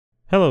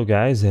Hello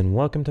guys, and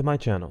welcome to my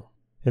channel.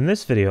 In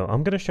this video,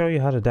 I'm going to show you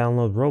how to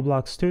download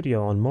Roblox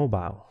Studio on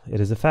mobile.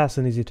 It is a fast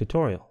and easy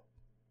tutorial.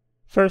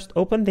 First,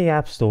 open the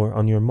App Store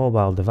on your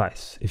mobile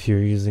device. If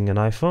you're using an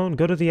iPhone,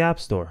 go to the App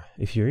Store.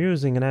 If you're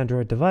using an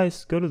Android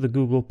device, go to the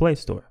Google Play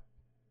Store.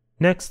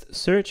 Next,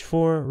 search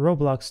for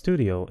Roblox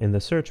Studio in the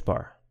search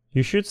bar.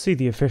 You should see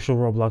the official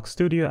Roblox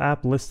Studio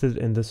app listed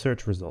in the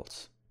search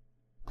results.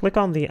 Click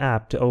on the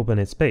app to open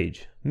its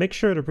page. Make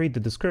sure to read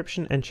the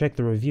description and check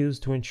the reviews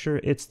to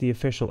ensure it's the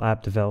official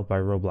app developed by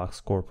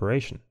Roblox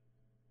Corporation.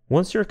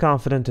 Once you're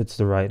confident it's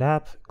the right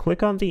app,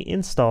 click on the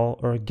Install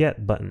or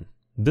Get button.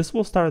 This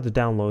will start the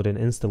download and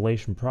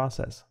installation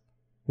process.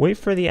 Wait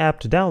for the app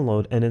to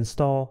download and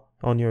install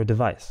on your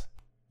device.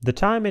 The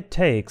time it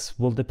takes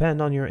will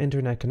depend on your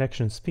internet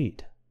connection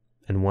speed.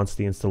 And once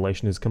the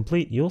installation is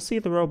complete, you'll see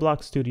the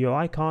Roblox Studio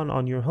icon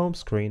on your home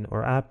screen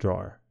or app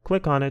drawer.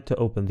 Click on it to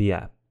open the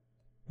app.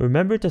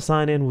 Remember to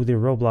sign in with your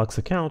Roblox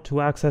account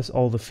to access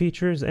all the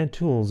features and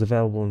tools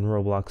available in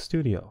Roblox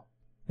Studio.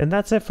 And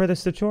that's it for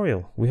this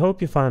tutorial. We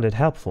hope you found it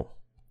helpful.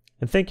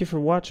 And thank you for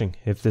watching.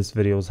 If this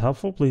video was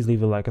helpful, please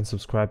leave a like and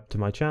subscribe to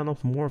my channel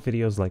for more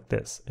videos like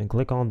this, and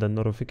click on the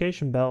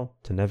notification bell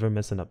to never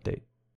miss an update.